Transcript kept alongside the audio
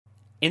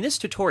In this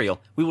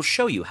tutorial, we will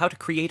show you how to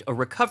create a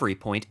recovery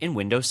point in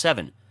Windows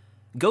 7.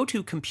 Go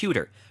to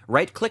Computer,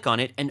 right-click on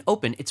it, and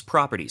open its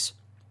properties.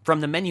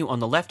 From the menu on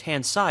the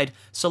left-hand side,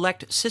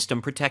 select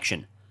System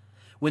Protection.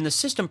 When the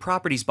System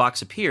Properties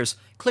box appears,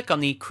 click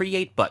on the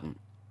Create button.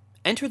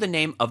 Enter the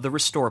name of the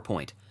restore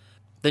point.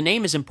 The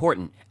name is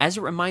important, as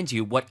it reminds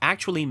you what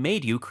actually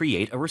made you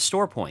create a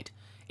restore point.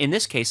 In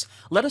this case,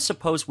 let us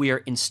suppose we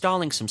are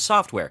installing some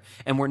software,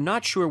 and we're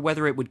not sure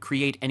whether it would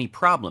create any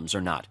problems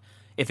or not.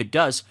 If it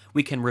does,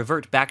 we can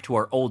revert back to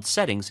our old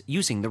settings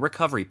using the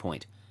recovery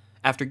point.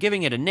 After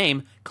giving it a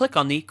name, click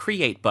on the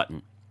Create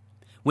button.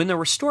 When the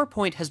restore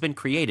point has been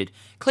created,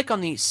 click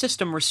on the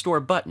System Restore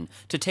button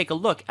to take a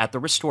look at the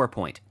restore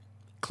point.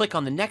 Click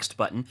on the Next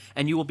button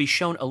and you will be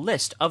shown a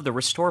list of the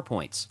restore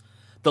points.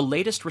 The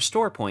latest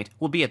restore point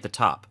will be at the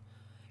top.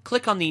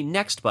 Click on the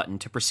Next button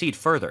to proceed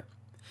further.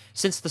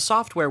 Since the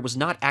software was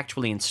not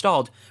actually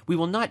installed, we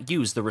will not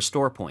use the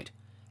restore point.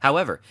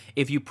 However,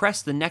 if you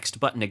press the Next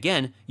button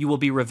again, you will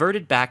be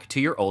reverted back to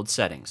your old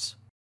settings.